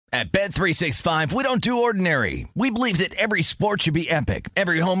At Bet365, we don't do ordinary. We believe that every sport should be epic.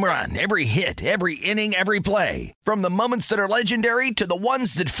 Every home run, every hit, every inning, every play. From the moments that are legendary to the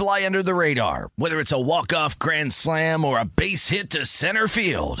ones that fly under the radar. Whether it's a walk-off grand slam or a base hit to center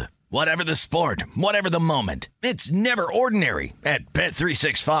field. Whatever the sport, whatever the moment. It's never ordinary at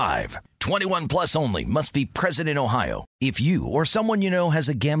Bet365. 21 plus only. Must be present in Ohio. If you or someone you know has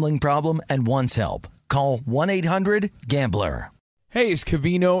a gambling problem and wants help, call 1-800-GAMBLER. Hey, it's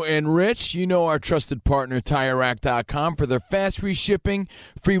Covino and Rich. You know our trusted partner, TireRack.com, for their fast reshipping,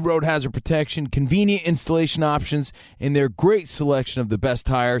 free road hazard protection, convenient installation options, and their great selection of the best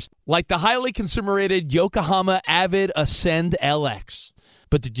tires, like the highly consumer-rated Yokohama Avid Ascend LX.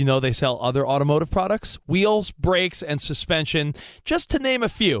 But did you know they sell other automotive products? Wheels, brakes, and suspension, just to name a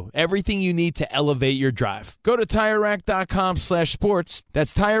few. Everything you need to elevate your drive. Go to TireRack.com/sports.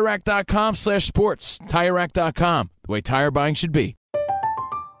 That's TireRack.com/sports. TireRack.com, the way tire buying should be.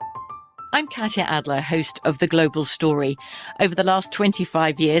 I'm Katya Adler, host of The Global Story. Over the last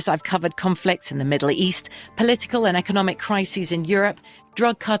 25 years, I've covered conflicts in the Middle East, political and economic crises in Europe,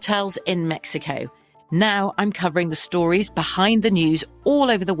 drug cartels in Mexico. Now I'm covering the stories behind the news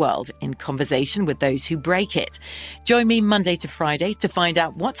all over the world in conversation with those who break it. Join me Monday to Friday to find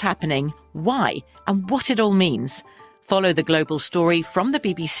out what's happening, why, and what it all means. Follow The Global Story from the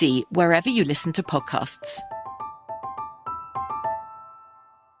BBC wherever you listen to podcasts.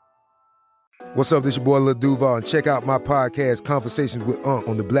 What's up, this your boy Lil Duval, and check out my podcast, Conversations with Unc,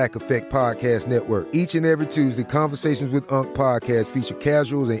 on the Black Effect Podcast Network. Each and every Tuesday, Conversations with Unc podcast feature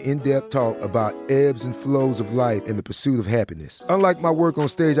casuals and in-depth talk about ebbs and flows of life and the pursuit of happiness. Unlike my work on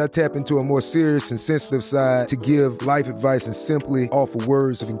stage, I tap into a more serious and sensitive side to give life advice and simply offer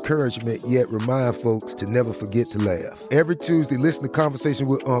words of encouragement, yet remind folks to never forget to laugh. Every Tuesday, listen to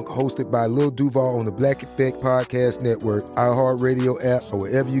Conversations with Unc, hosted by Lil Duval on the Black Effect Podcast Network, iHeartRadio app, or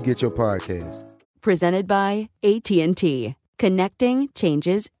wherever you get your podcasts. Presented by AT&T. Connecting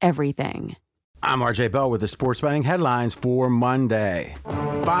changes everything. I'm RJ Bell with the sports betting headlines for Monday.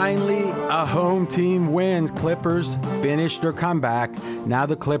 Finally, a home team wins. Clippers finished their comeback. Now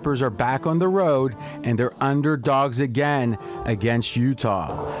the Clippers are back on the road, and they're underdogs again against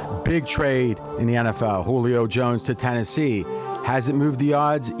Utah. Big trade in the NFL. Julio Jones to Tennessee. Has it moved the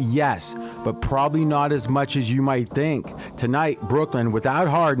odds? Yes, but probably not as much as you might think. Tonight, Brooklyn without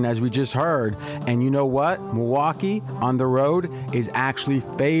Harden, as we just heard. And you know what? Milwaukee on the road is actually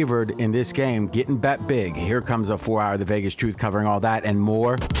favored in this game, getting bet big. Here comes a 4-hour The Vegas Truth covering all that and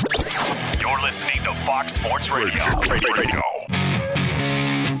more. You're listening to Fox Sports Radio.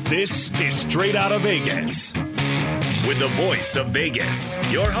 This is Straight Out of Vegas. With the voice of Vegas,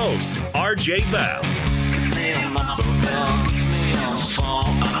 your host, RJ Bell.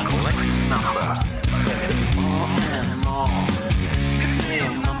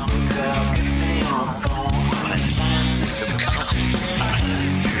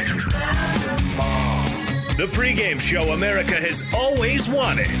 The pregame show America has always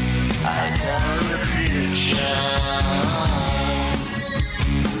wanted.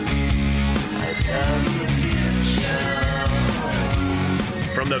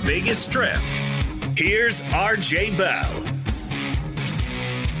 From the Vegas Strip, here's RJ Bell.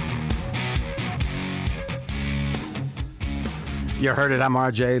 You heard it. I'm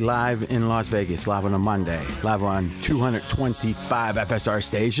RJ, live in Las Vegas, live on a Monday, live on 225 FSR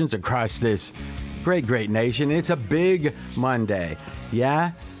stations across this great nation. It's a big Monday.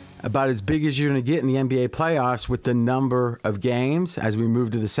 Yeah, about as big as you're going to get in the NBA playoffs with the number of games as we move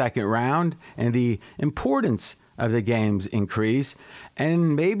to the second round and the importance of the games increase.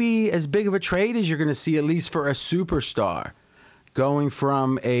 And maybe as big of a trade as you're going to see, at least for a superstar, going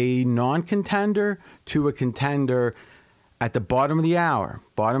from a non-contender to a contender at the bottom of the hour.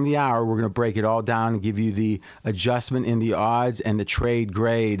 We're going to break it all down and give you the adjustment in the odds and the trade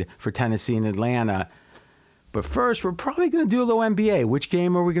grade for Tennessee and Atlanta. But first, we're probably going to do a little NBA. Which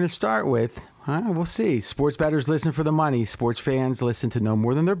game are we going to start with? We'll see. Sports bettors listen for the money. Sports fans listen to no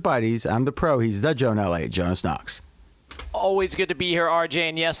more than their buddies. I'm the pro. He's the Joe in LA, Jonas Knox. Always good to be here, RJ.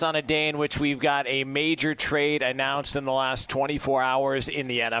 And yes, on a day in which we've got a major trade announced in the last 24 hours in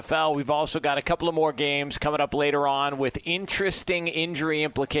the NFL. We've also got a couple of more games coming up later on with interesting injury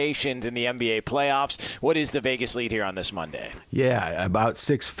implications in the NBA playoffs. What is the Vegas lead here on this Monday? Yeah, about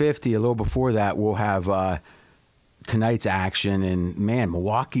 6:50. A little before that, we'll have tonight's action. And, man,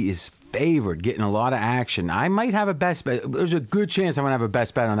 Milwaukee is favored, getting a lot of action. I might have a best bet. There's a good chance I'm going to have a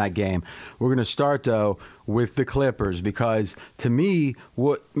best bet on that game. We're going to start, though, with the Clippers because, to me,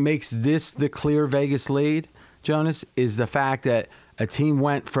 what makes this the clear Vegas lead, Jonas, is the fact that a team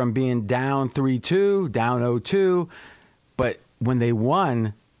went from being down 3-2, down 0-2, but when they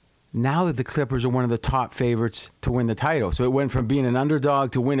won, now the Clippers are one of the top favorites to win the title. So it went from being an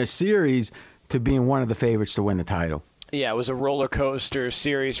underdog to win a series to being one of the favorites to win the title. Yeah, it was a roller coaster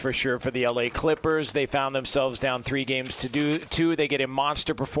series for sure for the LA Clippers. They found themselves down 3-2. They get a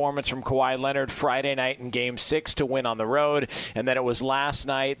monster performance from Kawhi Leonard Friday night in Game 6 to win on the road. And then it was last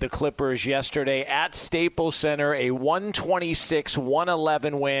night, the Clippers yesterday at Staples Center, a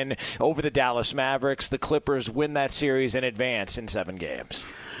 126-111 win over the Dallas Mavericks. The Clippers win that series and advance in 7 games.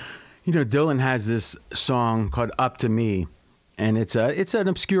 You know, Dylan has this song called Up to Me, and it's an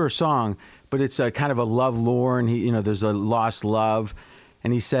obscure song, but it's a kind of a lovelorn. There's a lost love,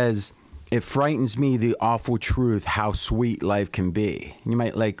 and he says, "It frightens me, the awful truth, how sweet life can be." And you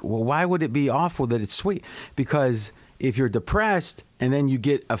might well, why would it be awful that it's sweet? Because if you're depressed and then you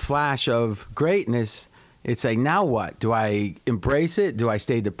get a flash of greatness, it's like, now what? Do I embrace it? Do I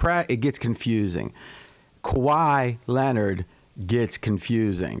stay depressed? It gets confusing. Kawhi Leonard gets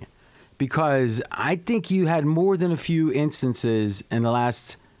confusing because I think you had more than a few instances in the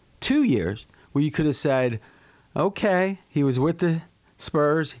last 2 years where you could have said, okay, he was with the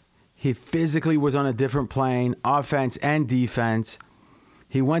Spurs. He physically was on a different plane, offense and defense.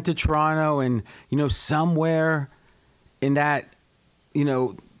 He went to Toronto and, somewhere in that,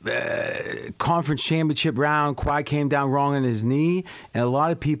 conference championship round, Kawhi came down wrong on his knee. And a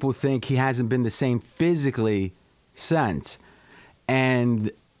lot of people think he hasn't been the same physically since. And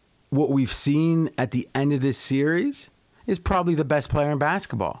what we've seen at the end of this series is probably the best player in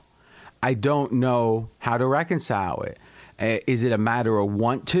basketball. I don't know how to reconcile it. Is it a matter of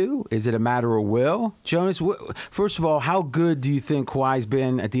want to? Is it a matter of will? Jonas, first of all, how good do you think Kawhi's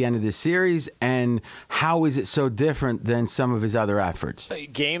been at the end of this series, and how is it so different than some of his other efforts?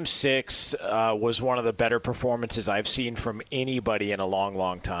 Game 6 was one of the better performances I've seen from anybody in a long,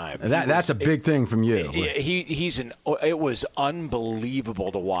 long time. That's a big thing from you. It was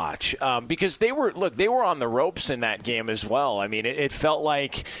unbelievable to watch because they were on the ropes in that game as well. I mean, it felt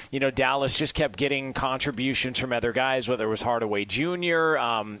like Dallas just kept getting contributions from other guys, whether was Hardaway Jr.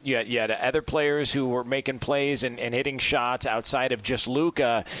 You had other players who were making plays and hitting shots outside of just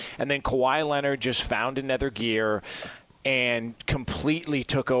Luka. And then Kawhi Leonard just found another gear and completely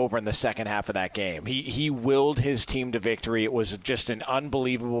took over in the second half of that game. He willed his team to victory. It was just an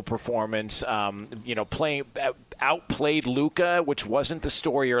unbelievable performance. Outplayed Luka, which wasn't the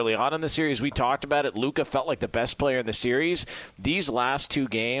story early on in the series. We talked about it. Luka felt like the best player in the series. These last 2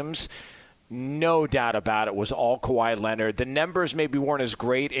 games, no doubt about it, was all Kawhi Leonard. The numbers maybe weren't as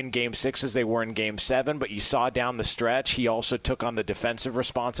great in Game 6 as they were in Game 7, but you saw down the stretch he also took on the defensive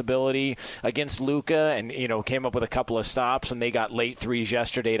responsibility against Luka and, came up with a couple of stops, and they got late threes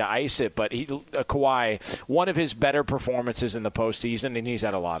yesterday to ice it. But Kawhi, one of his better performances in the postseason, and he's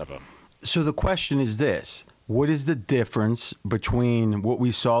had a lot of them. So the question is this. What is the difference between what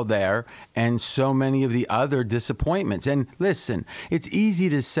we saw there and so many of the other disappointments? And listen, it's easy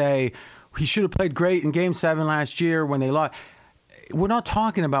to say, he should have played great in Game 7 last year when they lost. We're not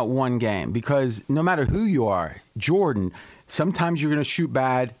talking about one game because no matter who you are, Jordan, sometimes you're going to shoot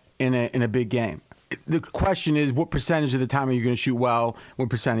bad in a big game. The question is, what percentage of the time are you going to shoot well? What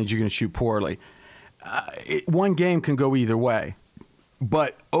percentage are you going to shoot poorly? One game can go either way.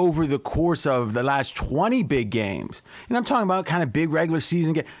 But over the course of the last 20 big games, and I'm talking about kind of big regular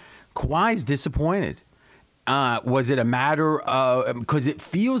season games, Kawhi's disappointed. Was it a matter of, because it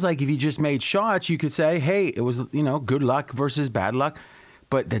feels like if he just made shots, you could say, hey, it was, good luck versus bad luck.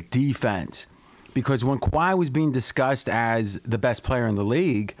 But the defense, because when Kawhi was being discussed as the best player in the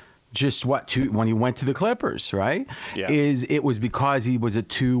league, when he went to the Clippers, right? Yeah. It was because he was a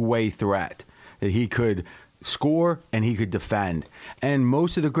two-way threat, that he could score and he could defend. And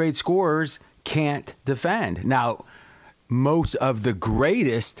most of the great scorers can't defend. Now, most of the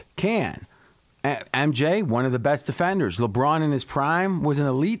greatest can. MJ, one of the best defenders. LeBron in his prime was an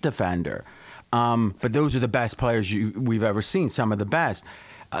elite defender. But those are the best players we've ever seen, some of the best.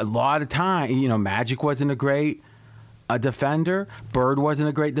 A lot of time, Magic wasn't a great defender. Bird wasn't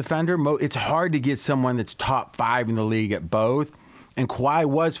a great defender. It's hard to get someone that's top 5 in the league at both. And Kawhi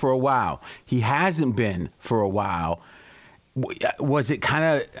was for a while. He hasn't been for a while. Was it kind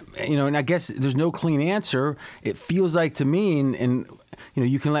of, and I guess there's no clean answer. It feels like to me, and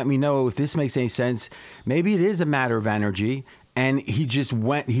you can let me know if this makes any sense. Maybe it is a matter of energy, and he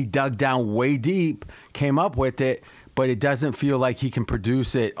dug down way deep, came up with it, but it doesn't feel like he can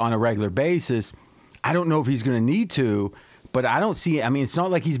produce it on a regular basis. I don't know if he's going to need to, but I don't see, it's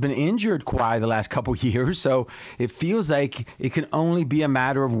not like he's been injured, Kawhi, the last couple of years, so it feels like it can only be a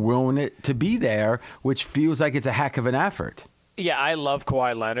matter of willing it to be there, which feels like it's a heck of an effort. Yeah, I love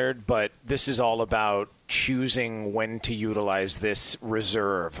Kawhi Leonard, but this is all about choosing when to utilize this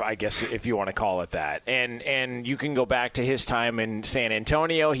reserve, I guess, if you want to call it that. And you can go back to his time in San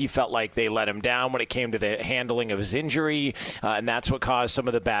Antonio. He felt like they let him down when it came to the handling of his injury, and that's what caused some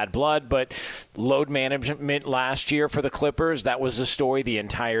of the bad blood. But load management last year for the Clippers, that was the story the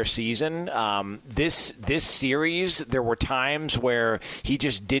entire season. This series, there were times where he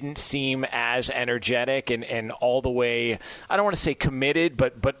just didn't seem as energetic and all the way, I don't want to say committed,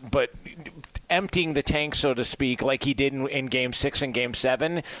 but emptying the tank, so to speak, like he did in Game 6 and Game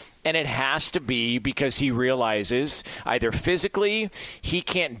 7. And it has to be because he realizes either physically he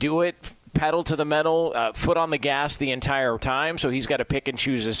can't do it, pedal to the metal, foot on the gas the entire time, so he's got to pick and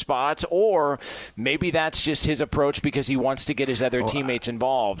choose his spots, or maybe that's just his approach because he wants to get his other teammates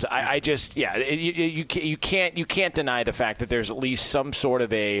involved. You can't deny the fact that there's at least some sort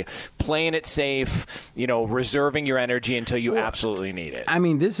of a playing it safe, reserving your energy until you absolutely need it. I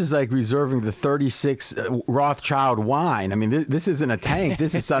mean, this is like reserving the 36 Rothschild wine. I mean, this isn't a tank.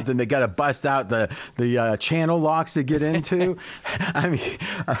 This is something they got to bust out the channel locks to get into. I mean,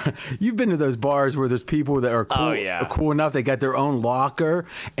 you've been to those bars where there's people that are cool enough, they got their own locker,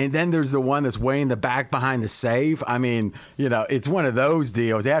 and then there's the one that's way in the back behind the safe. I mean, it's one of those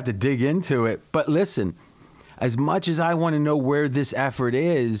deals. They have to dig into it. But listen, as much as I want to know where this effort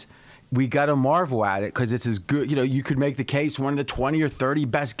is, we got to marvel at it because it's as good. You could make the case one of the 20 or 30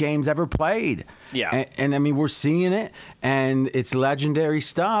 best games ever played. Yeah. And I mean, we're seeing it, and it's legendary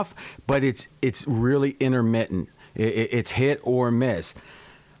stuff, but it's really intermittent. It's hit or miss.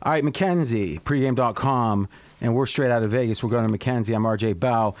 All right, Mackenzie, pregame.com, and we're straight out of Vegas. We're going to Mackenzie. I'm RJ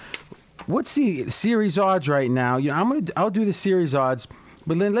Bell. What's the series odds right now? I'll do the series odds,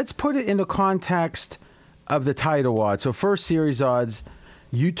 but then let's put it in the context of the title odds. So first series odds,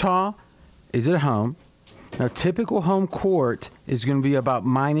 Utah is at home. Now, typical home court is going to be about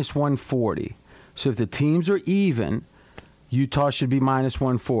minus 140. So if the teams are even, Utah should be minus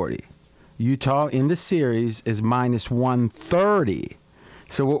 140. Utah in the series is minus 130.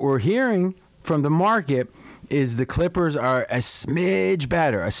 So what we're hearing from the market is the Clippers are a smidge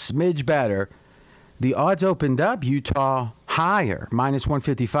better. The odds opened up Utah higher, minus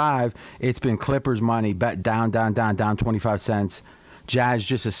 155. It's been Clippers money, bet down 25 cents. Jazz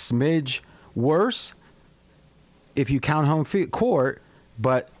just a smidge worse if you count home court,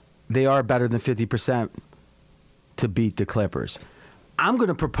 but they are better than 50% to beat the Clippers. I'm going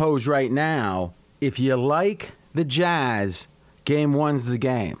to propose right now, if you like the Jazz, Game 1's the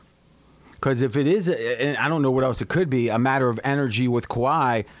game. Because if it is, and I don't know what else it could be, a matter of energy with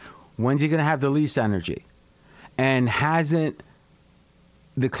Kawhi, when's he going to have the least energy? And hasn't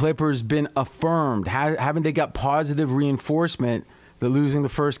the Clippers been affirmed? Haven't they got positive reinforcement that losing the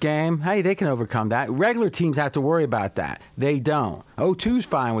first game, hey, they can overcome that. Regular teams have to worry about that. They don't. 0-2's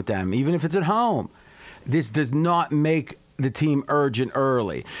fine with them, even if it's at home. This does not make the team urgent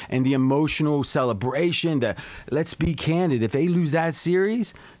early. And the emotional celebration, let's be candid, if they lose that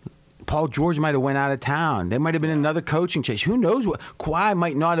series, Paul George might have went out of town. There might have been another coaching change. Who knows what? Kawhi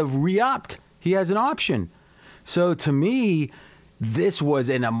might not have re-upped. He has an option. So to me, this was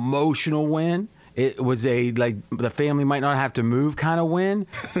an emotional win. It was the family might not have to move kind of win.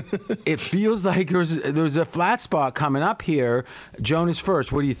 It feels like there's a flat spot coming up here. Jonas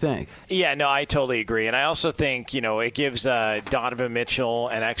first. What do you think? Yeah, no, I totally agree. And I also think, it gives Donovan Mitchell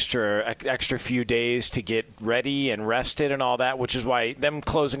an extra few days to get ready and rested and all that, which is why them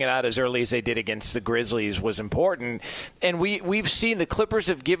closing it out as early as they did against the Grizzlies was important. And we've seen the Clippers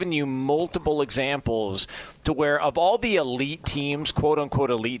have given you multiple examples to where of all the elite teams, quote-unquote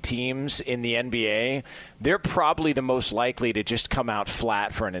elite teams in the NBA, they're probably the most likely to just come out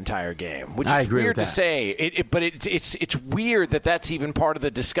flat for an entire game, which is weird to say. But it's weird that that's even part of the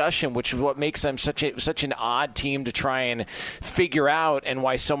discussion, which is what makes them such an odd team to try and figure out, and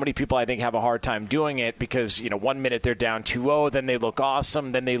why so many people, I think, have a hard time doing it because, 1 minute they're down 2-0, then they look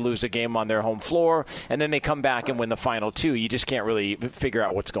awesome, then they lose a game on their home floor, and then they come back and win the final two. You just can't really figure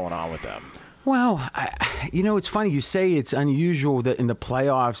out what's going on with them. Well, it's funny. You say it's unusual that in the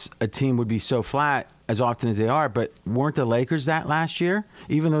playoffs a team would be so flat as often as they are, but weren't the Lakers that last year?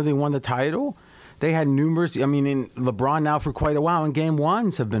 Even though they won the title, they had numerous. I mean, in LeBron now for quite a while, and Game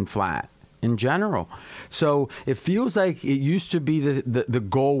 1s have been flat in general. So it feels like it used to be the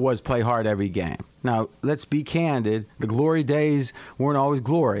goal was play hard every game. Now, let's be candid. The glory days weren't always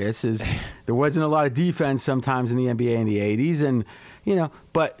glorious. There wasn't a lot of defense sometimes in the NBA in the 80s, and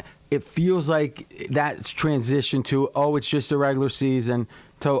but it feels like that's transitioned to, it's just a regular season,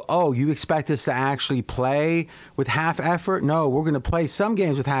 to, you expect us to actually play with half effort? No, we're going to play some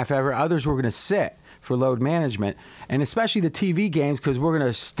games with half effort. Others we're going to sit for load management, and especially the TV games, because we're going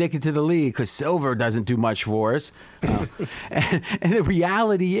to stick it to the league because silver doesn't do much for us. And the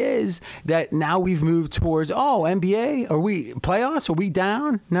reality is that now we've moved towards, NBA, are we playoffs? Are we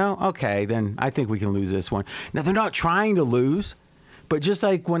down? No? Okay, then I think we can lose this one. Now, they're not trying to lose, but just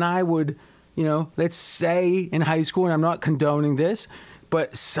like when I would, let's say in high school, and I'm not condoning this,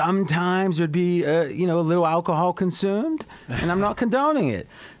 but sometimes there'd be, a little alcohol consumed, and I'm not condoning it.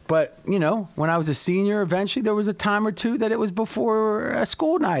 But, when I was a senior, eventually there was a time or two that it was before a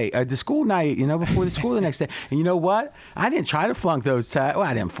school night, before the school the next day. And you know what? I didn't try to flunk those tests. Well,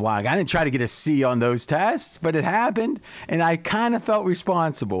 I didn't flunk. I didn't try to get a C on those tests, but it happened, and I kind of felt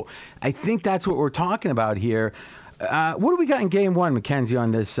responsible. I think that's what we're talking about here. What do we got in Game 1, Mackenzie,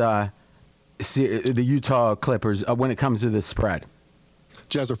 on this the Utah Clippers when it comes to the spread?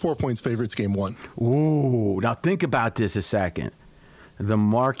 Jazz are 4 points favorites Game 1. Ooh, now think about this a second. The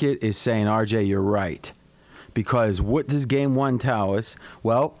market is saying, RJ, you're right. Because what does Game 1 tell us?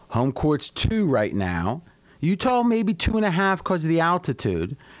 Well, home court's 2 right now. Utah maybe 2.5 because of the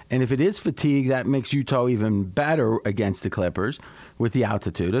altitude. And if it is fatigue, that makes Utah even better against the Clippers with the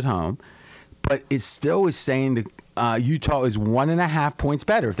altitude at home. But it still is saying that Utah is 1.5 points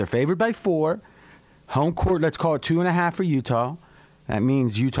better. If they're favored by 4, home court, let's call it 2.5 for Utah. That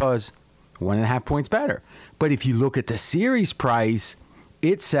means Utah is 1.5 points better. But if you look at the series price,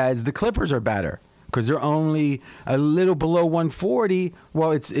 it says the Clippers are better because they're only a little below 140.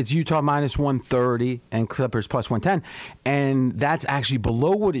 Well, it's Utah minus 130 and Clippers plus 110. And that's actually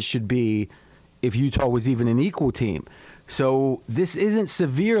below what it should be if Utah was even an equal team. So this isn't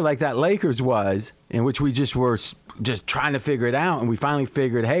severe like that Lakers was, in which we just were just trying to figure it out. And we finally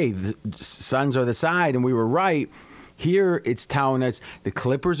figured, hey, the Suns are the side, and we were right. Here it's telling us the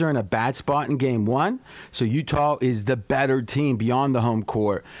Clippers are in a bad spot in Game 1, so Utah is the better team beyond the home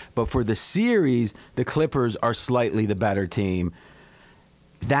court. But for the series, the Clippers are slightly the better team.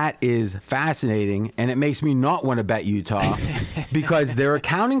 That is fascinating, and it makes me not want to bet Utah because they're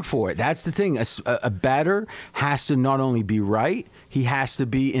accounting for it. That's the thing. A bettor has to not only be right, he has to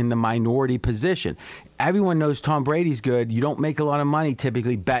be in the minority position. Everyone knows Tom Brady's good. You don't make a lot of money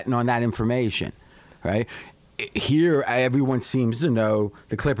typically betting on that information, right? Here, everyone seems to know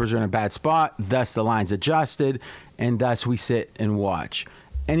the Clippers are in a bad spot, thus the line's adjusted, and thus we sit and watch.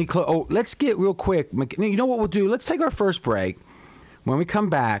 Let's get real quick. You know what we'll do? Let's take our first break. When we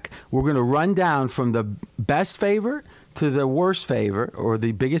come back, we're going to run down from the best favorite to the worst favorite, or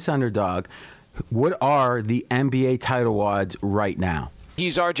the biggest underdog. What are the NBA title odds right now?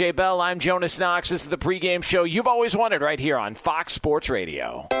 He's RJ Bell. I'm Jonas Knox. This is the pregame show you've always wanted right here on Fox Sports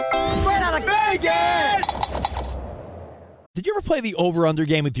Radio. Straight out of Vegas! Did you ever play the over-under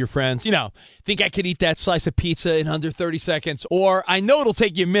game with your friends? Think I could eat that slice of pizza in under 30 seconds? Or I know it'll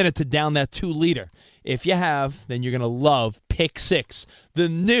take you a minute to down that 2-liter. If you have, then you're going to love Pick 6, the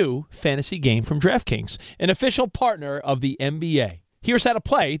new fantasy game from DraftKings, an official partner of the NBA. Here's how to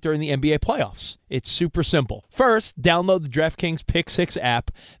play during the NBA playoffs. It's super simple. First, download the DraftKings Pick 6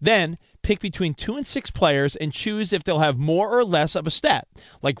 app. Then, pick between 2 and 6 players and choose if they'll have more or less of a stat,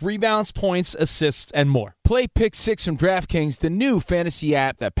 like rebounds, points, assists, and more. Play Pick 6 from DraftKings, the new fantasy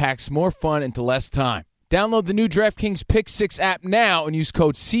app that packs more fun into less time. Download the new DraftKings Pick 6 app now and use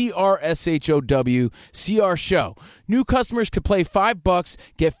code CRSHOW, CRSHOW. New customers could play $5,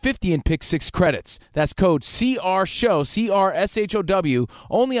 get 50 in Pick 6 credits. That's code CRSHOW, CRSHOW,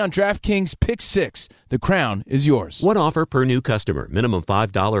 only on DraftKings Pick 6. The crown is yours. One offer per new customer. Minimum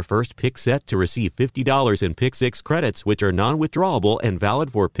 $5 first pick set to receive $50 in Pick 6 credits, which are non-withdrawable and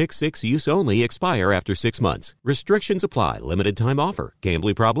valid for Pick 6 use only. Expire after 6 months. Restrictions apply. Limited time offer.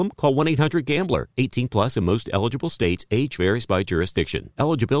 Gambling problem? Call 1-800-GAMBLER. 18 plus in most eligible states. Age varies by jurisdiction.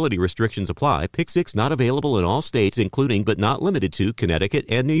 Eligibility restrictions apply. Pick 6 not available in all states, including but not limited to Connecticut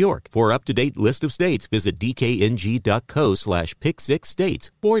and New York. For up-to-date list of states, visit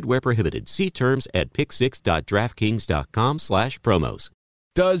dkng.co/pick6states. Void where prohibited. See terms at pick6.draftkings.com/promos.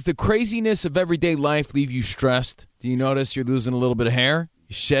 Does the craziness of everyday life leave you stressed? Do you notice you're losing a little bit of hair?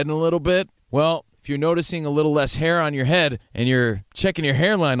 You're shedding a little bit? Well, if you're noticing a little less hair on your head and you're checking your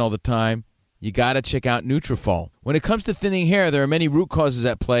hairline all the time, you got to check out Nutrafol. When it comes to thinning hair, there are many root causes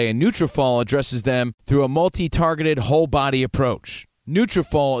at play, and Nutrafol addresses them through a multi-targeted whole-body approach.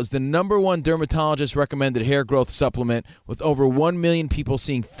 Nutrafol is the #1 dermatologist-recommended hair growth supplement, with over 1 million people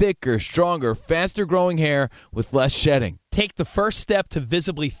seeing thicker, stronger, faster-growing hair with less shedding. Take the first step to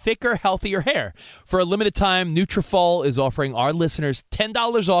visibly thicker, healthier hair. For a limited time, Nutrafol is offering our listeners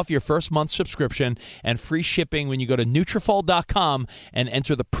 $10 off your first month subscription and free shipping when you go to Nutrafol.com and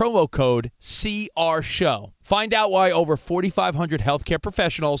enter the promo code CRSHOW. Find out why over 4,500 healthcare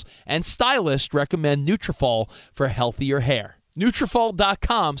professionals and stylists recommend Nutrafol for healthier hair.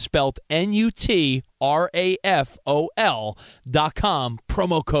 Nutrafol.com, spelled Nutrafol.com,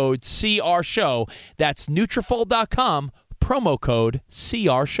 promo code CRSHOW. That's Nutrafol.com, promo code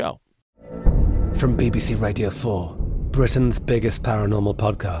CRSHOW. From BBC Radio 4, Britain's biggest paranormal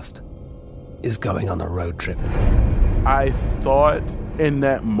podcast is going on a road trip. I thought in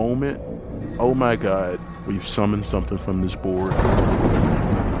that moment, oh my God, we've summoned something from this board.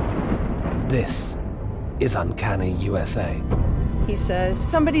 This is Uncanny USA. He says,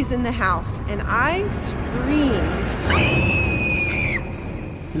 somebody's in the house, and I screamed.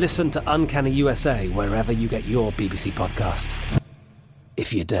 Listen to Uncanny USA wherever you get your BBC podcasts,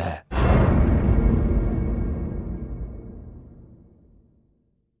 if you dare.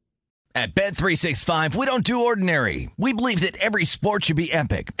 At Bet365, we don't do ordinary. We believe that every sport should be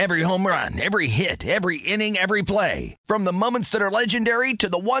epic. Every home run, every hit, every inning, every play. From the moments that are legendary to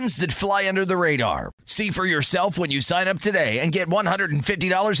the ones that fly under the radar. See for yourself when you sign up today and get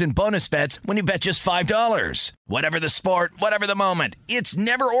 $150 in bonus bets when you bet just $5. Whatever the sport, whatever the moment, it's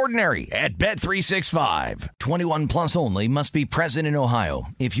never ordinary at Bet365. 21 plus only. Must be present in Ohio.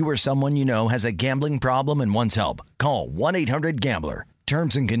 If you or someone you know has a gambling problem and wants help, call 1-800-GAMBLER.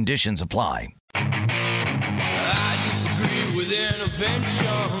 Terms and conditions apply. I disagree with intervention.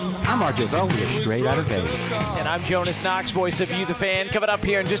 I'm RJ Bell. We're straight out of Vegas. And I'm Jonas Knox, voice of You, the Fan. Coming up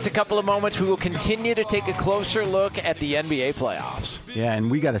here in just a couple of moments, we will continue to take a closer look at the NBA playoffs. Yeah,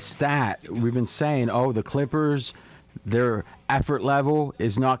 and we got a stat. We've been saying, the Clippers, their effort level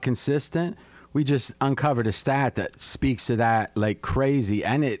is not consistent. We just uncovered a stat that speaks to that like crazy,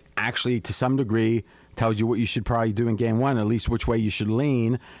 and it actually, to some degree, tells you what you should probably do in game one, at least which way you should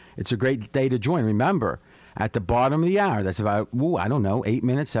lean. It's a great day to join. Remember, at the bottom of the hour, that's about,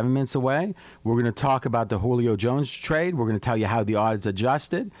 7 minutes away, we're going to talk about the Julio Jones trade. We're going to tell you how the odds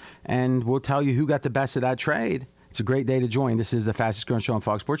adjusted, and we'll tell you who got the best of that trade. It's a great day to join. This is the fastest growing show on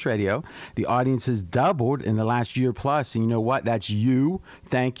Fox Sports Radio. The audience has doubled in the last year plus, and you know what? That's you.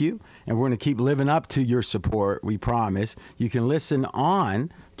 Thank you. And we're going to keep living up to your support, we promise. You can listen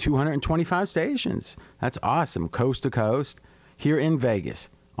on 225 stations. That's awesome. Coast to coast. Here in Vegas,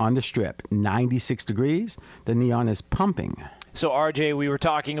 on the Strip, 96 degrees. The neon is pumping. So, RJ, we were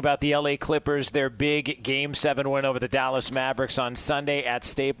talking about the LA Clippers, their big Game 7 win over the Dallas Mavericks on Sunday at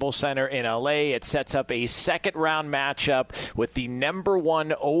Staples Center in LA. It sets up a second-round matchup with the number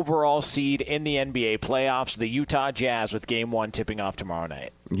 1 overall seed in the NBA playoffs, the Utah Jazz, with Game 1 tipping off tomorrow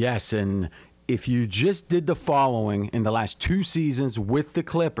night. Yes, and if you just did the following in the last 2 seasons with the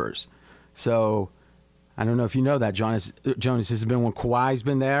Clippers, so I don't know if you know that, Jonas, this has been when Kawhi's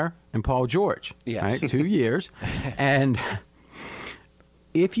been there and Paul George. Yes. Right? 2 years. And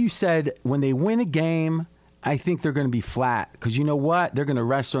if you said when they win a game, I think they're going to be flat, because you know what? They're going to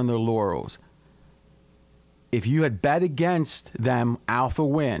rest on their laurels. If you had bet against them off a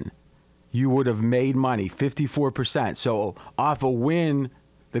win, you would have made money, 54%. So off a win,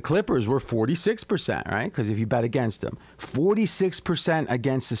 the Clippers were 46%, right? Because if you bet against them, 46%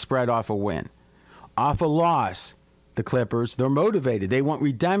 against the spread off a win. Off a loss, the Clippers, they're motivated. They want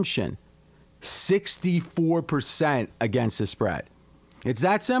redemption. 64% against the spread. It's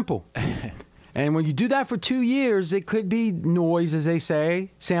that simple. And when you do that for 2 years, it could be noise, as they say.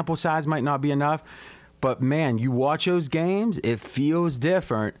 Sample size might not be enough. But, man, you watch those games, it feels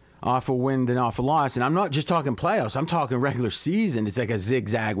different off a win than off a loss. And I'm not just talking playoffs. I'm talking regular season. It's like a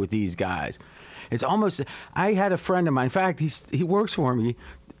zigzag with these guys. It's almost – I had a friend of mine. In fact, he works for me.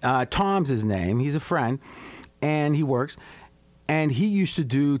 Tom's his name. He's a friend, and he works. And he used to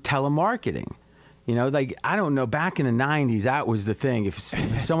do telemarketing. You know, like, I don't know, back in the 90s, that was the thing. If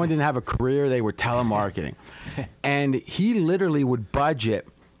someone didn't have a career, they were telemarketing. And he literally would budget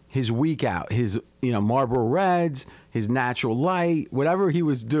his week out, his, Marlboro Reds, his Natural Light, whatever he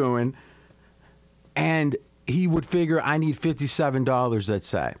was doing. And he would figure, I need $57, let's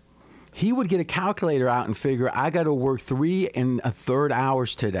say. He would get a calculator out and figure, I got to work 3 1/3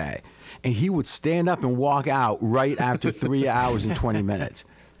 hours today. And he would stand up and walk out right after 3 hours and 20 minutes.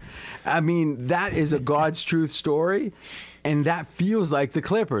 I mean, that is a God's truth story, and that feels like the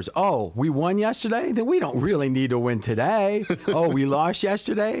Clippers. Oh, we won yesterday? Then we don't really need to win today. Oh, we lost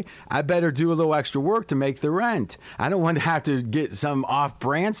yesterday? I better do a little extra work to make the rent. I don't want to have to get some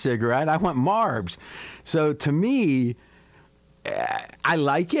off-brand cigarette. I want Marbs. So to me, I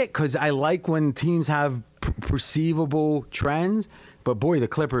like it because I like when teams have perceivable trends. But boy, the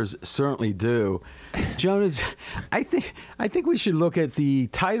Clippers certainly do. Jonas, I think we should look at the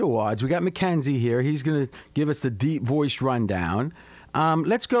title odds. We got Mackenzie here. He's going to give us the deep voice rundown.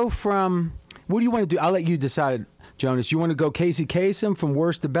 Let's go from, what do you want to do? I'll let you decide, Jonas. You want to go Casey Kasem from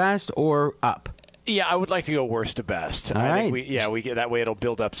worst to best or up? Yeah, I would like to go worst to best. All right. Think we get that way. It'll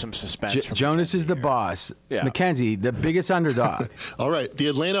build up some suspense. Jonas is the boss. Yeah. Mackenzie, the biggest underdog. All right, the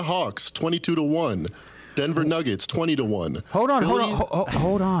Atlanta Hawks 22-1. Denver Nuggets 20-1. Hold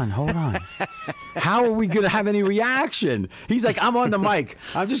on. How are we going to have any reaction? He's like, I'm on the mic.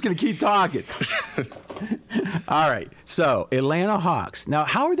 I'm just going to keep talking. All right. So Atlanta Hawks. Now,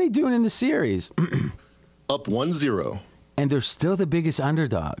 how are they doing in the series? Up 1-0. And they're still the biggest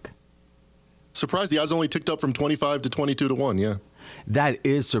underdog. Surprised the odds only ticked up from 25 to 22-1. Yeah. That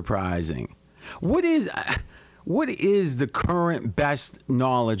is surprising. What is the current best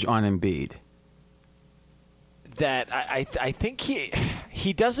knowledge on Embiid? That I think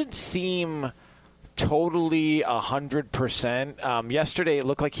he doesn't seem totally 100%. Yesterday, it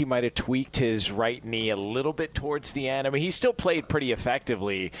looked like he might have tweaked his right knee a little bit towards the end. I mean, he still played pretty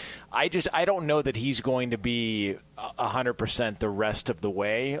effectively. I don't know that he's going to be 100% the rest of the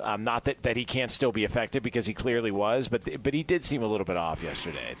way. Not that he can't still be effective, because he clearly was, but he did seem a little bit off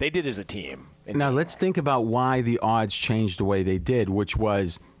yesterday. They did as a team. Now, let's think about why the odds changed the way they did, which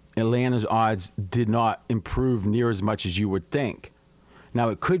was Atlanta's odds did not improve near as much as you would think. Now,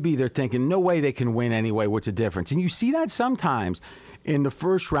 it could be they're thinking, no way they can win anyway. What's the difference? And you see that sometimes in the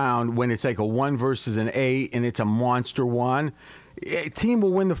first round when it's like a 1 versus an 8 and it's a monster 1. A team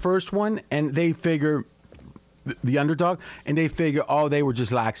will win the first one, and they figure, the underdog, and they figure, oh, they were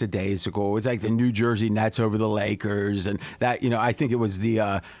just lackadaisical. It's like the New Jersey Nets over the Lakers. And that, I think it was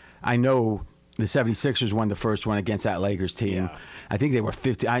the 76ers won the first one against that Lakers team. Yeah. I think they were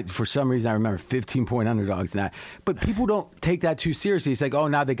 50. For some reason, I remember 15-point underdogs in that. But people don't take that too seriously. It's like, oh,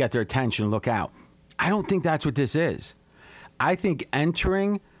 now they got their attention. Look out. I don't think that's what this is. I think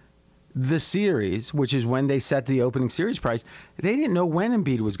entering the series, which is when they set the opening series price, they didn't know when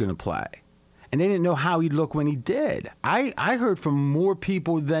Embiid was going to play. And they didn't know how he'd look when he did. I heard from more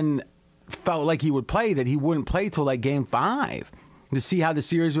people than felt like he would play that he wouldn't play till like Game 5. To see how the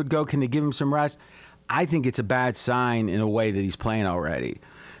series would go. Can they give him some rest? I think it's a bad sign in a way that he's playing already,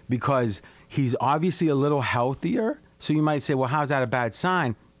 because he's obviously a little healthier. So you might say, well, how's that a bad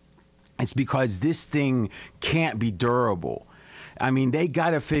sign? It's because this thing can't be durable. I mean, they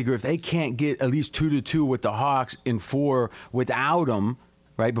got to figure if they can't get at least 2-2 with the Hawks in 4 without him,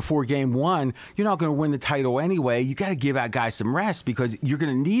 right, before Game 1, you're not going to win the title anyway. You got to give that guy some rest, because you're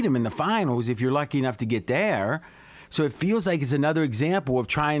going to need him in the finals if you're lucky enough to get there. So it feels like it's another example of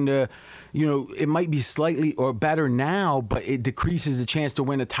trying to, it might be slightly or better now, but it decreases the chance to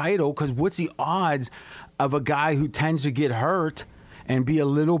win a title, because what's the odds of a guy who tends to get hurt and be a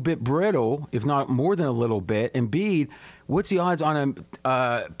little bit brittle, if not more than a little bit, Embiid, what's the odds on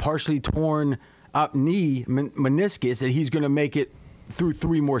a partially torn up knee meniscus that he's going to make it through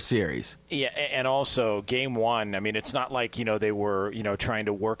 3 more series? Yeah, and also Game 1, I mean, it's not like, they were, trying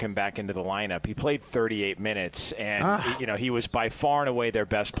to work him back into the lineup. He played 38 minutes, and, he was by far and away their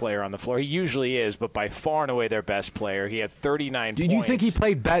best player on the floor. He usually is, but by far and away their best player. He had 39 points. Do you think he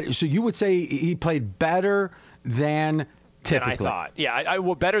played better? So you would say he played better than typically? Than I thought. Yeah,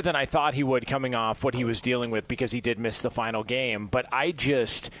 well, better than I thought he would, coming off what he was dealing with, because he did miss the final game. But I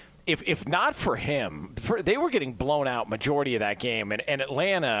just... If not for him, they were getting blown out majority of that game, and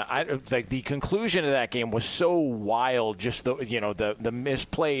Atlanta, the conclusion of that game was so wild. Just the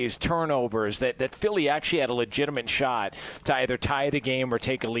misplays, turnovers, that Philly actually had a legitimate shot to either tie the game or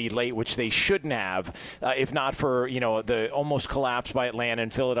take a lead late, which they shouldn't have, if not for the almost collapse by Atlanta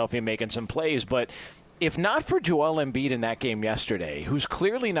and Philadelphia making some plays, but. If not for Joel Embiid in that game yesterday, who's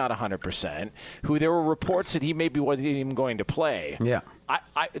clearly not 100%, who there were reports that he maybe wasn't even going to play. Yeah.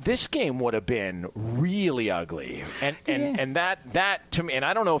 This game would have been really ugly, and that to me, and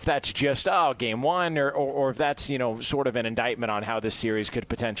I don't know if that's just Game 1 or if that's sort of an indictment on how this series could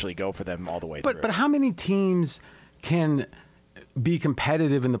potentially go for them all the way through. But how many teams can be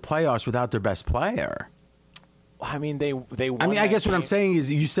competitive in the playoffs without their best player? I mean, they won. I mean, I guess what I'm saying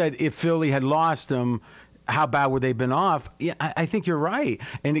is, you said if Philly had lost them, how bad would they have been off? Yeah, I think you're right.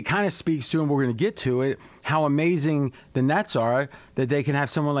 And it kind of speaks to, and we're going to get to it, how amazing the Nets are, that they can have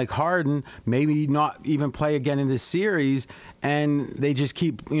someone like Harden maybe not even play again in this series, and they just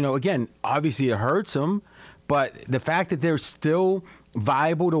keep, again, obviously it hurts them, but the fact that they're still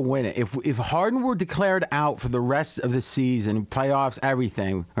viable to win it. If Harden were declared out for the rest of the season, playoffs,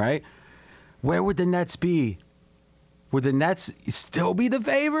 everything, right, where would the Nets be? Would the Nets still be the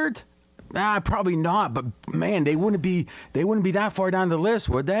favorite? Probably not. But man, they wouldn't be that far down the list,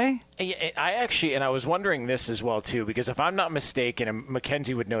 would they? I was wondering this as well too, because if I'm not mistaken, and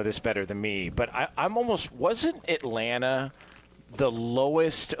Mackenzie would know this better than me, but wasn't Atlanta the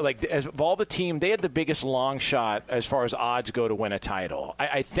lowest, like, as of all the team, they had the biggest long shot as far as odds go to win a title.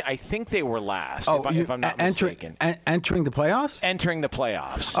 I think they were last, if I'm not mistaken. Entering the playoffs? Entering the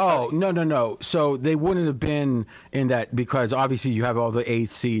playoffs. Oh, no. So they wouldn't have been in that, because obviously you have all the 8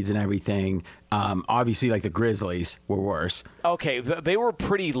 seeds and everything. Obviously, like the Grizzlies were worse. Okay, they were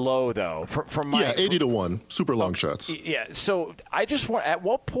pretty low, though. From my 80-1, super long shots. Yeah, so I just want, at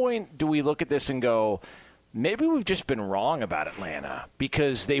what point do we look at this and go, maybe we've just been wrong about Atlanta,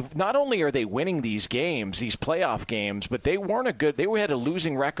 because they've not only are they winning these games, these playoff games, but they had a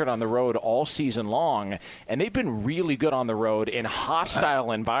losing record on the road all season long, and they've been really good on the road in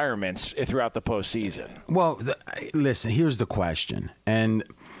hostile environments throughout the postseason. Well, listen, here's the question, and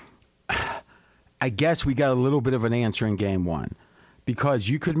I guess we got a little bit of an answer in game one, because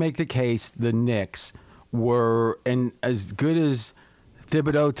you could make the case the Knicks were, and as good as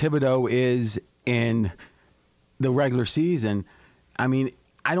Thibodeau is in the regular season, I mean,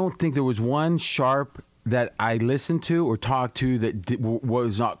 I don't think there was one sharp that I listened to or talked to that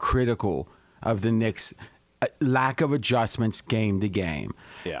was not critical of the Knicks' lack of adjustments game to game.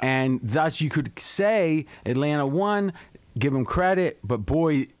 Yeah. And thus you could say Atlanta won, give them credit, but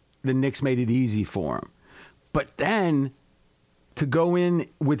boy, the Knicks made it easy for them. But then to go in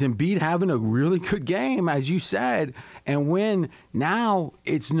with Embiid having a really good game, as you said, and win, now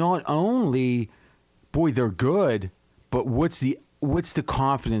it's not only – boy, they're good, but what's the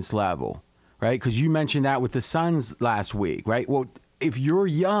confidence level, right? Because you mentioned that with the Suns last week, right? Well, if you're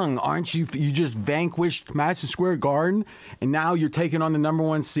young, aren't you? You just vanquished Madison Square Garden, and now you're taking on the number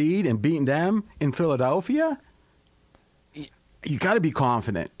 1 seed and beating them in Philadelphia. You got to be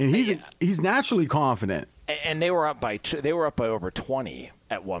confident, and he's naturally confident. And they were up by over 20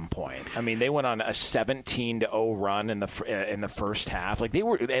 at one point. I mean, they went on a 17-0 run in the first half. Like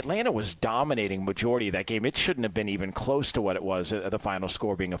Atlanta was dominating majority of that game. It shouldn't have been even close to what it was at the final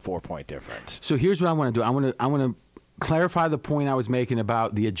score being a 4-point difference. So here's what I want to do. I want to clarify the point I was making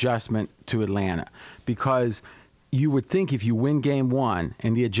about the adjustment to Atlanta, because you would think if you win game one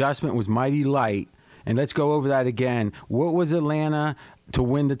and the adjustment was mighty light, and let's go over that again. What was Atlanta to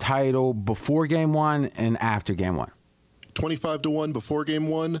win the title before game one and after game one? 25-1 before game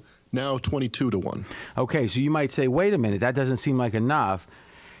one, now 22-1. Okay, so you might say, wait a minute, that doesn't seem like enough.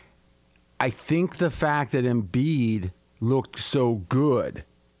 I think the fact that Embiid looked so good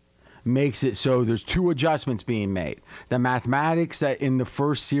makes it so there's 2 adjustments being made. The mathematics that in the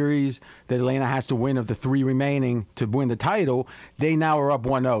first series that Atlanta has to win of the 3 remaining to win the title, they now are up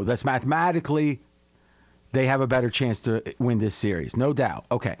 1-0. That's mathematically, they have a better chance to win this series, no doubt.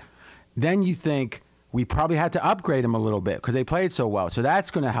 Okay, then you think we probably had to upgrade them a little bit because they played so well, so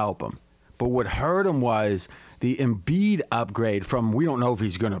that's going to help them. But what hurt him was the Embiid upgrade from we don't know if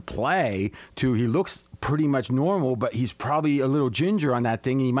he's going to play to he looks pretty much normal, but he's probably a little ginger on that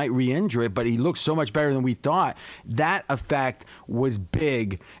thing. He might re-injure it, but he looks so much better than we thought. That effect was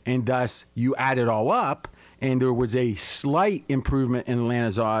big, and thus you add it all up, and there was a slight improvement in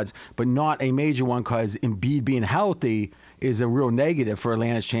Atlanta's odds, but not a major one because Embiid being healthy is a real negative for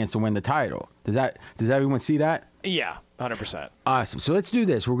Atlanta's chance to win the title. Does everyone see that? Yeah, 100%. Awesome. So let's do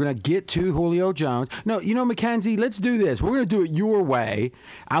this. We're going to get to Julio Jones. No, Mackenzie, let's do this. We're going to do it your way.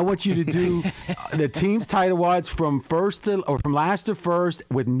 I want you to do the team's title odds from last to first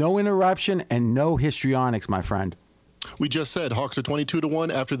with no interruption and no histrionics, my friend. We just said Hawks are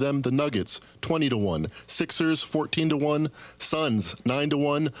 22-1. After them, the Nuggets 20-1, Sixers 14-1, Suns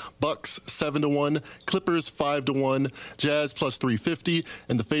 9-1, Bucks 7-1, Clippers 5-1, Jazz plus 350,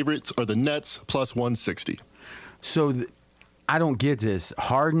 and the favorites are the Nets plus 160. So I don't get this.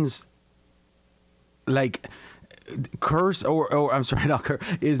 Harden's like curse, or I'm sorry, not curse.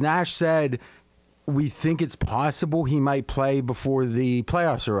 Is Nash said we think it's possible he might play before the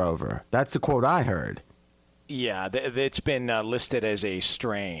playoffs are over. That's the quote I heard. Yeah, it's been listed as a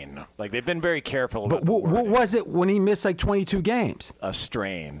strain. Like, they've been very careful about But what was it when he missed like 22 games? A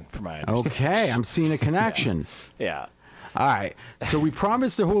strain, from my understanding. Okay, I'm seeing a connection. Yeah. All right. So we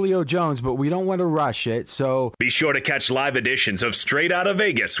promised the Julio Jones, but we don't want to rush it. So be sure to catch live editions of Straight Outta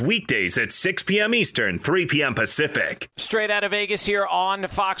Vegas weekdays at 6 p.m. Eastern, 3 p.m. Pacific. Straight Outta Vegas here on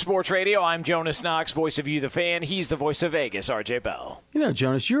Fox Sports Radio. I'm Jonas Knox, voice of You, the fan. He's the voice of Vegas, RJ Bell.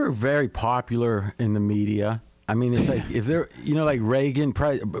 Jonas, you're very popular in the media. I mean, it's like if they're, like Reagan,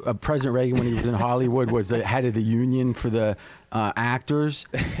 President Reagan, when he was in Hollywood, was the head of the union for the actors.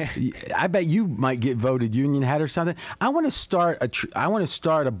 I bet you might get voted union head or something. I want to start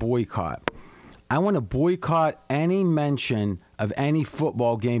a boycott. I want to boycott any mention of any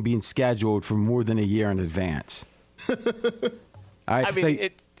football game being scheduled for more than a year in advance. All right, I mean,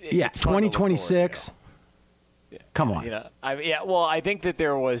 it's 2026. Come on. I think that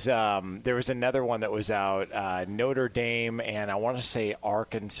there was another one that was out, Notre Dame, and I want to say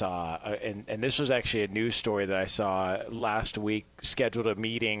Arkansas, and this was actually a news story that I saw last week. Scheduled a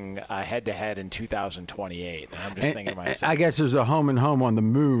meeting head-to-head in 2028. And I'm just thinking to myself, I guess there's a home and home on the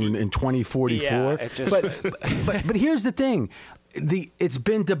moon in 2044. Yeah, it's just, but here's the thing, it's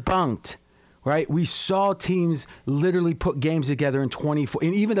been debunked. Right, we saw teams literally put games together in 24,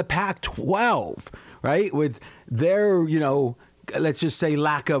 and even the Pac-12, right, with their, let's just say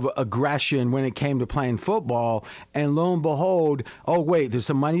lack of aggression when it came to playing football, and lo and behold, oh wait, there's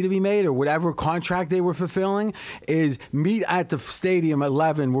some money to be made, or whatever contract they were fulfilling is meet at the stadium at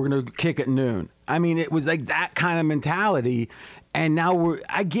 11, we're gonna kick at noon. I mean, it was like that kind of mentality, and now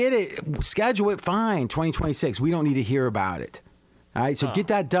I get it, schedule it fine, 2026. We don't need to hear about it. All right, so get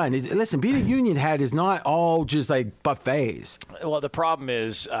that done. Listen, being a union head is not all just like buffets. Well, the problem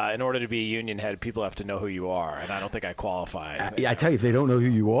is, in order to be a union head, people have to know who you are, and I don't think I qualify. I tell you, if they don't know who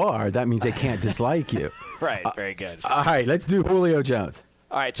you are, that means they can't dislike you. Right, very good. All right, let's do Julio Jones.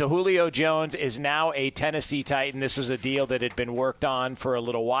 All right, so Julio Jones is now a Tennessee Titan. This was a deal that had been worked on for a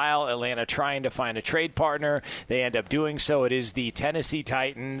little while. Atlanta trying to find a trade partner. They end up doing so. It is the Tennessee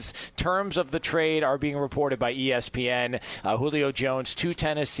Titans. Terms of the trade are being reported by ESPN. Julio Jones to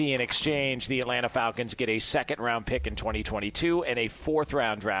Tennessee. In exchange, the Atlanta Falcons get a second-round pick in 2022 and a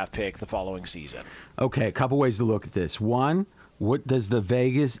fourth-round draft pick the following season. Okay, a couple ways to look at this. One, what does the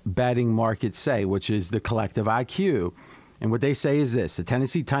Vegas betting market say, which is the collective IQ? And what they say is this: the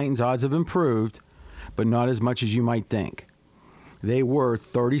Tennessee Titans odds have improved, but not as much as you might think. They were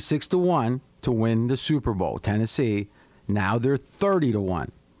 36-1 to win the Super Bowl, Tennessee. Now they're 30-1.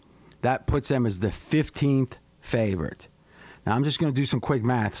 That puts them as the 15th favorite. Now I'm just going to do some quick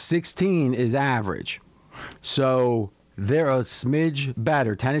math. 16 is average. So they're a smidge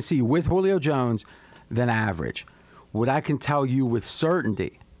better, Tennessee with Julio Jones, than average. What I can tell you with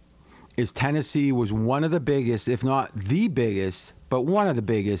certainty is Tennessee was one of the biggest, if not the biggest, but one of the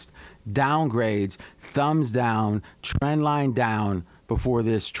biggest downgrades, thumbs down, trend line down before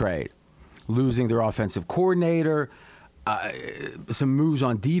this trade. Losing their offensive coordinator, some moves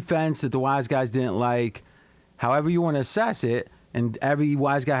on defense that the wise guys didn't like. However you want to assess it, and every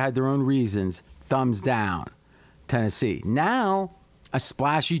wise guy had their own reasons, thumbs down, Tennessee. Now, a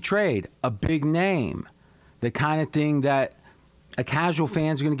splashy trade, a big name, the kind of thing that a casual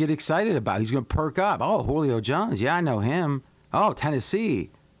fan's going to get excited about. He's going to perk up. Oh, Julio Jones. Yeah, I know him. Oh, Tennessee.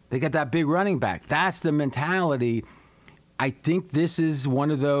 They got that big running back. That's the mentality. I think this is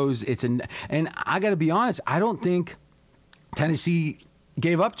one of those. And I got to be honest, I don't think Tennessee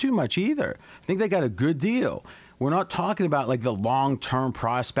gave up too much either. I think they got a good deal. We're not talking about like the long-term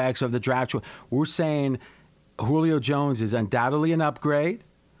prospects of the draft. We're saying Julio Jones is undoubtedly an upgrade,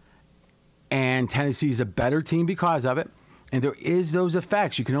 and Tennessee's a better team because of it. And there is those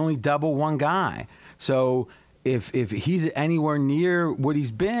effects. You can only double one guy. So if he's anywhere near what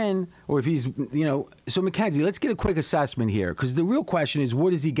he's been, or if he's, so Mackenzie, let's get a quick assessment here, because the real question is,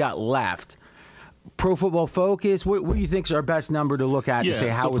 what has he got left? Pro Football Focus, what do you think is our best number to look at to say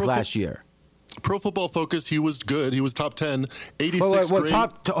how it was last year? Pro Football Focus, he was good. He was top 10, 86 grade.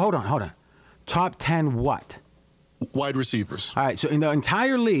 Hold on. Top 10 what? Wide receivers. All right, so in the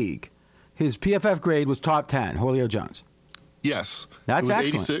entire league, his PFF grade was top 10, Julio Jones. Yes. That's it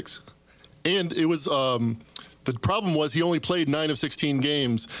was excellent. 86. And it was the problem was he only played 9 of 16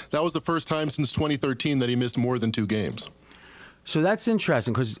 games. That was the first time since 2013 that he missed more than 2 games. So that's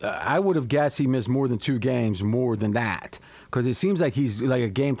interesting, because I would have guessed he missed more than 2 games more than that, because it seems like he's like a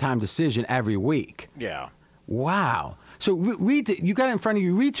game-time decision every week. Yeah. Wow. So you got it in front of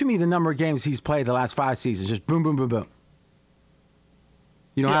you. Read to me the number of games he's played the last 5 seasons. Just boom, boom, boom, boom.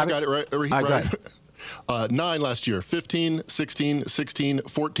 You don't have I got it right. All right, go ahead. 9 last year, 15, 16, 16,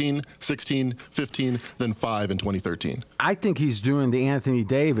 14, 16, 15, then 5 in 2013. I think he's doing the Anthony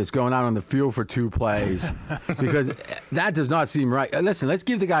Davis, going out on the field for 2 plays, because that does not seem right. Listen, let's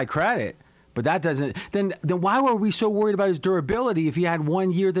give the guy credit, but that doesn't. Then why were we so worried about his durability if he had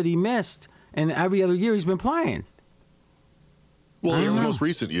 1 year that he missed and every other year he's been playing? Well, this is the most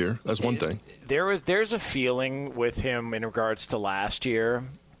recent year. That's one thing. There's a feeling with him in regards to last year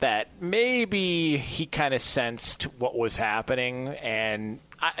that maybe he kind of sensed what was happening, and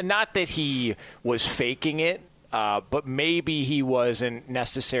not that he was faking it, but maybe he wasn't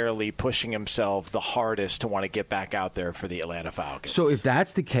necessarily pushing himself the hardest to want to get back out there for the Atlanta Falcons. So if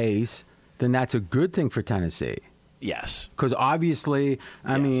that's the case, then that's a good thing for Tennessee. Yes. Because obviously,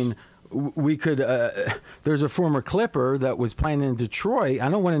 I mean, we could. There's a former Clipper that was playing in Detroit. I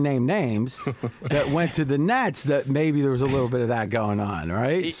don't want to name names that went to the Nets. That maybe there was a little bit of that going on,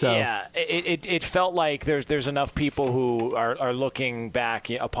 right? So yeah, it felt like there's enough people who are looking back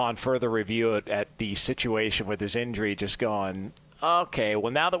upon further review at the situation with his injury, just going, okay,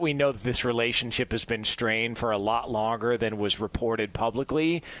 well, now that we know that this relationship has been strained for a lot longer than was reported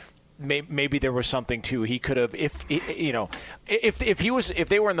publicly, maybe there was something too. He could have, if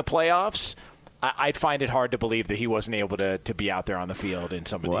they were in the playoffs, I'd find it hard to believe that he wasn't able to be out there on the field in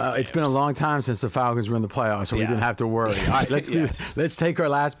some of these games. Well, it's been a long time since the Falcons were in the playoffs, so we didn't have to worry. All right, let's take our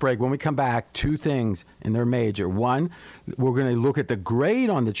last break. When we come back, two things, and they're major. One, we're going to look at the grade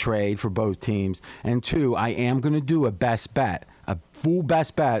on the trade for both teams, and two, I am going to do a best bet. A full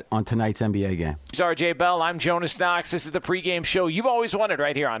best bet on tonight's NBA game. He's RJ Bell. I'm Jonas Knox. This is the pregame show you've always wanted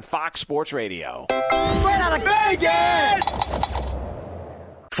right here on Fox Sports Radio. Straight out of Vegas!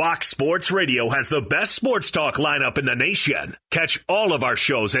 Fox Sports Radio has the best sports talk lineup in the nation. Catch all of our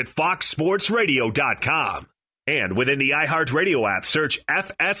shows at foxsportsradio.com. And within the iHeartRadio app, search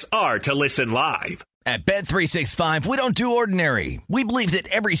FSR to listen live. At Bet365, we don't do ordinary. We believe that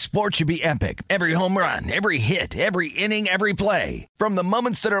every sport should be epic. Every home run, every hit, every inning, every play. From the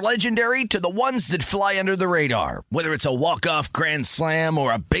moments that are legendary to the ones that fly under the radar. Whether it's a walk-off grand slam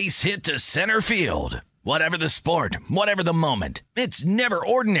or a base hit to center field. Whatever the sport, whatever the moment. It's never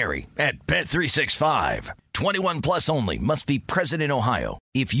ordinary at Bet365. 21 plus only. Must be present in Ohio.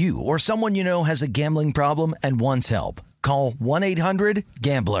 If you or someone you know has a gambling problem and wants help, call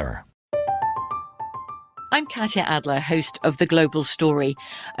 1-800-GAMBLER. I'm Katya Adler, host of The Global Story.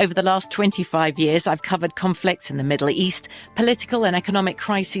 Over the last 25 years, I've covered conflicts in the Middle East, political and economic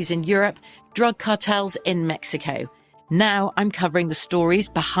crises in Europe, drug cartels in Mexico. Now I'm covering the stories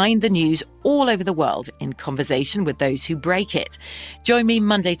behind the news all over the world in conversation with those who break it. Join me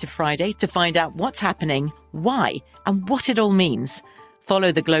Monday to Friday to find out what's happening, why, and what it all means.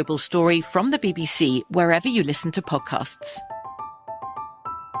 Follow The Global Story from the BBC wherever you listen to podcasts.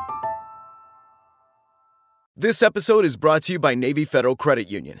 This episode is brought to you by Navy Federal Credit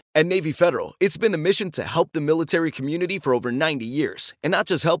Union. At Navy Federal, it's been the mission to help the military community for over 90 years. And not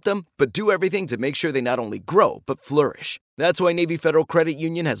just help them, but do everything to make sure they not only grow, but flourish. That's why Navy Federal Credit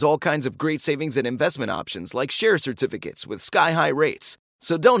Union has all kinds of great savings and investment options like share certificates with sky-high rates.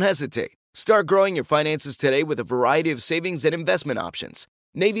 So don't hesitate. Start growing your finances today with a variety of savings and investment options.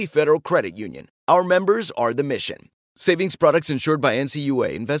 Navy Federal Credit Union. Our members are the mission. Savings products insured by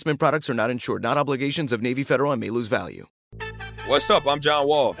NCUA. Investment products are not insured, not obligations of Navy Federal and may lose value. What's up? I'm John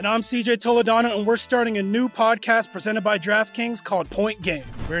Wall. And I'm CJ Toledano, and we're starting a new podcast presented by DraftKings called Point Game.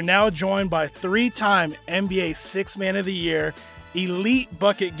 We're now joined by three-time NBA Sixth Man of the Year, elite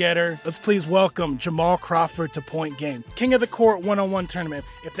bucket getter. Let's please welcome Jamal Crawford to Point Game. King of the Court one-on-one tournament.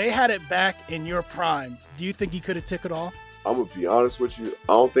 If they had it back in your prime, do you think you could have took it all? I'm going to be honest with you.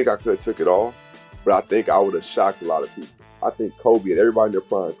 I don't think I could have took it all. But I think I would have shocked a lot of people. I think Kobe and everybody in their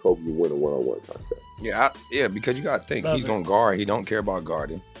prime, Kobe would win a one-on-one contest. Yeah, because you got to think, he's going to guard. He don't care about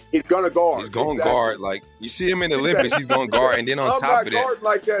guarding. He's going to guard. He's going to guard. Like, you see him in the Olympics, he's going to guard. And then on top of that. I'm not guarding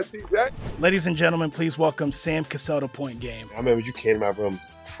like that, CJ. Ladies and gentlemen, please welcome Sam Cassell to Point Game. I remember you came out from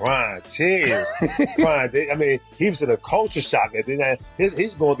prime 10. I mean, he was in a culture shock. And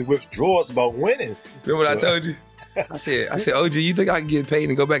he's going through withdrawals about winning. Remember what I told you? I said, OG, you think I can get paid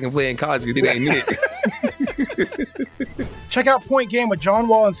and go back and play in college because it ain't it? Check out Point Game with John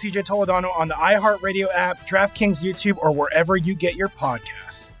Wall and CJ Toledano on the iHeartRadio app, DraftKings YouTube, or wherever you get your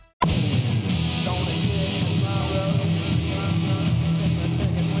podcasts.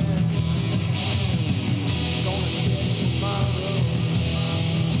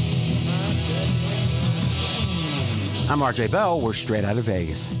 I'm RJ Bell. We're straight out of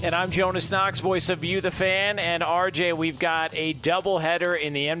Vegas. And I'm Jonas Knox, voice of You, the Fan. And RJ, we've got a doubleheader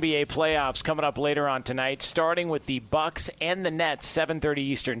in the NBA playoffs coming up later on tonight, starting with the Bucks and the Nets, 7:30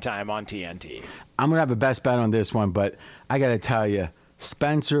 Eastern time on TNT. I'm going to have a best bet on this one, but I got to tell you,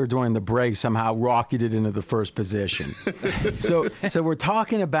 Spencer during the break somehow rocketed into the first position. So we're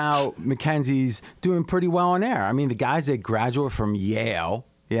talking about Mackenzie's doing pretty well on air. I mean, the guy's a graduate from Yale.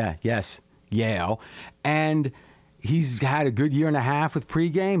 Yale. And he's had a good year and a half with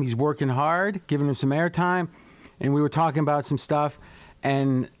pregame. He's working hard, giving him some airtime. And we were talking about some stuff.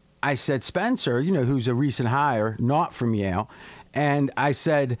 And I said, Spencer, who's a recent hire, not from Yale. And I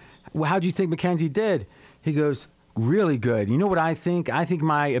said, well, how do you think Mackenzie did? He goes, really good. You know what I think? I think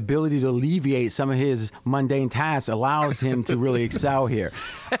my ability to alleviate some of his mundane tasks allows him to really excel here.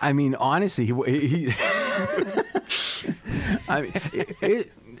 I mean, honestly,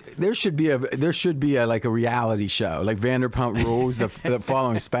 There should be a like a reality show, like Vanderpump Rules, the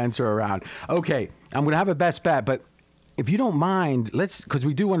following Spencer around. Okay, I'm going to have a best bet, but if you don't mind, because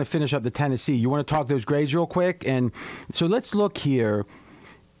we do want to finish up the Tennessee. You want to talk those grades real quick? And so let's look here.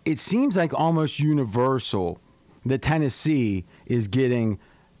 It seems like almost universal that Tennessee is getting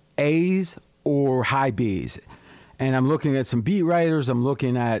A's or high B's. And I'm looking at some beat writers. I'm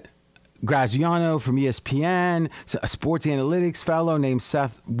looking at Graziano from ESPN, a sports analytics fellow named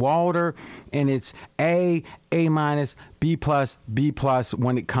Seth Walder, and it's A minus, B plus, B plus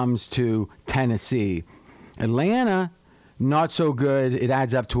when it comes to Tennessee. Atlanta, not so good. It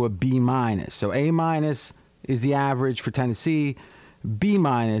adds up to a B minus. So A minus is the average for Tennessee, B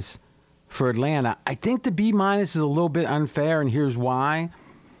minus for Atlanta. I think the B minus is a little bit unfair, and here's why.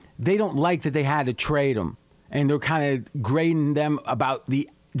 They don't like that they had to trade him, and they're kind of grading them about the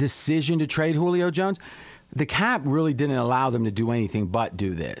decision to trade Julio Jones. The cap really didn't allow them to do anything but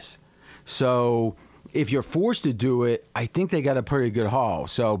do this. So if you're forced to do it, I think they got a pretty good haul.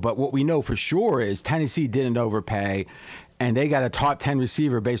 But what we know for sure is Tennessee didn't overpay, and they got a top 10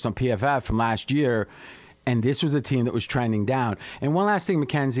 receiver based on PFF from last year. And this was a team that was trending down. And one last thing,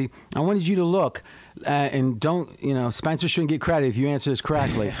 Mackenzie, I wanted you to look, and don't, Spencer shouldn't get credit if you answer this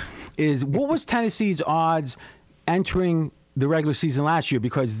correctly, is what was Tennessee's odds entering the regular season last year?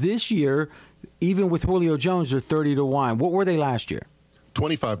 Because this year, even with Julio Jones, they're 30-1. What were they last year?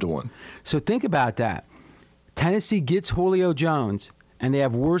 25-1. So think about that. Tennessee gets Julio Jones, and they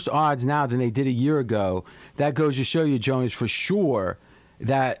have worse odds now than they did a year ago. That goes to show you, Jonas, for sure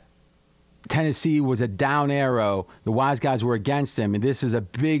that Tennessee was a down arrow. The wise guys were against him, and this is a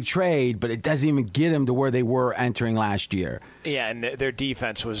big trade, but it doesn't even get them to where they were entering last year. Yeah, and their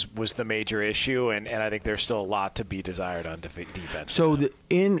defense was the major issue, and I think there's still a lot to be desired on defense. So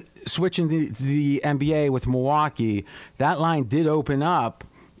in switching the NBA with Milwaukee, that line did open up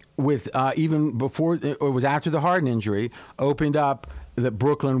with even before, it was after the Harden injury, opened up that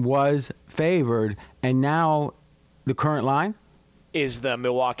Brooklyn was favored, and now the current line is the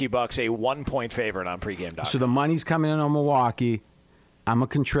Milwaukee Bucks a 1-point favorite on pregame.com. So the money's coming in on Milwaukee. I'm a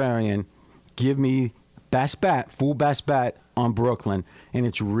contrarian. Give me full best bet on Brooklyn. And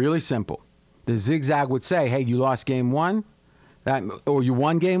it's really simple. The zigzag would say, hey, you lost game one, or you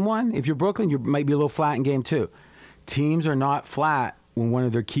won game one. If you're Brooklyn, you might be a little flat in game two. Teams are not flat when one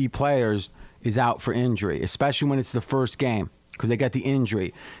of their key players is out for injury, especially when it's the first game, because they got the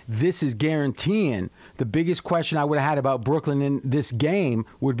injury. This is guaranteeing. The biggest question I would have had about Brooklyn in this game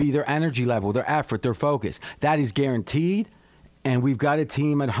would be their energy level, their effort, their focus. That is guaranteed, and we've got a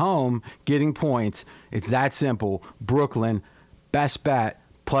team at home getting points. It's that simple. Brooklyn, best bet,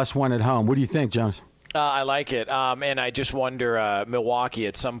 +1 at home. What do you think, Jones? I like it. And I just wonder, Milwaukee,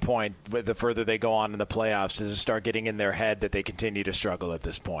 at some point, the further they go on in the playoffs, does it start getting in their head that they continue to struggle at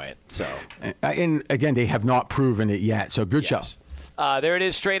this point? So, and again, they have not proven it yet. So good show. There it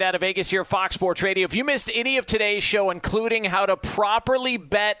is, straight out of Vegas here, Fox Sports Radio. If you missed any of today's show, including how to properly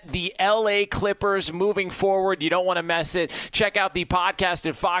bet the L.A. Clippers moving forward, you don't want to miss it. Check out the podcast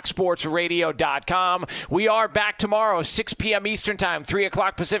at foxsportsradio.com. We are back tomorrow, 6 p.m. Eastern Time, 3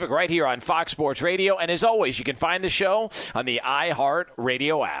 o'clock Pacific, right here on Fox Sports Radio. And as always, you can find the show on the iHeart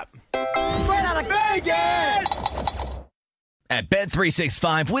Radio app. Straight out of Vegas! At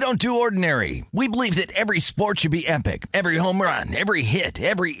Bet365, we don't do ordinary. We believe that every sport should be epic. Every home run, every hit,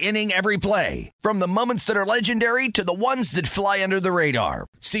 every inning, every play. From the moments that are legendary to the ones that fly under the radar.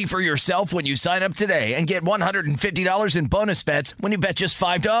 See for yourself when you sign up today and get $150 in bonus bets when you bet just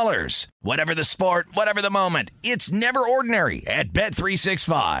 $5. Whatever the sport, whatever the moment, it's never ordinary at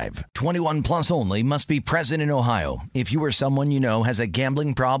Bet365. 21 plus only. Must be present in Ohio. If you or someone you know has a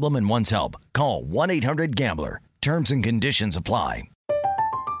gambling problem and wants help, call 1-800-GAMBLER. Terms and conditions apply.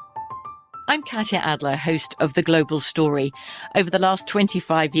 I'm Katya Adler, host of The Global Story. Over the last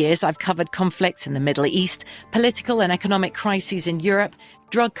 25 years, I've covered conflicts in the Middle East, political and economic crises in Europe,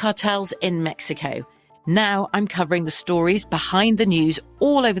 drug cartels in Mexico. Now I'm covering the stories behind the news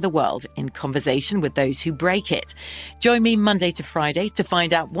all over the world in conversation with those who break it. Join me Monday to Friday to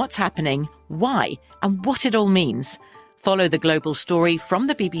find out what's happening, why, and what it all means. Follow The Global Story from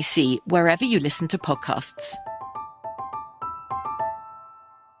the BBC wherever you listen to podcasts.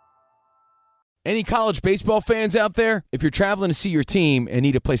 Any college baseball fans out there? If you're traveling to see your team and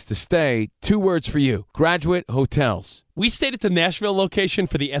need a place to stay, 2 words for you: Graduate Hotels. We stayed at the Nashville location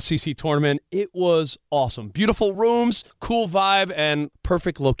for the SEC tournament. It was awesome. Beautiful rooms, cool vibe, and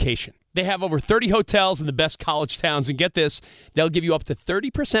perfect location. They have over 30 hotels in the best college towns. And get this, they'll give you up to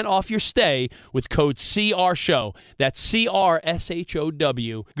 30% off your stay with code CRSHOW. That's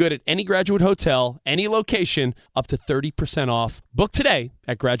CRSHOW. Good at any Graduate Hotel, any location, up to 30% off. Book today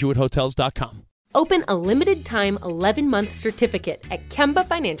at graduatehotels.com. Open a limited-time 11-month certificate at Kemba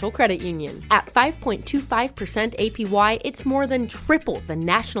Financial Credit Union. At 5.25% APY, it's more than triple the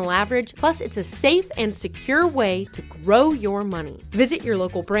national average, plus it's a safe and secure way to grow your money. Visit your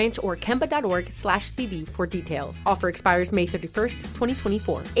local branch or kemba.org/CD for details. Offer expires May 31st,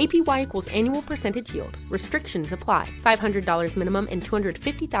 2024. APY equals annual percentage yield. Restrictions apply. $500 minimum and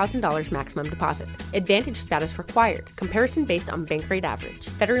 $250,000 maximum deposit. Advantage status required. Comparison based on bank rate average.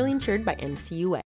 Federally insured by NCUA.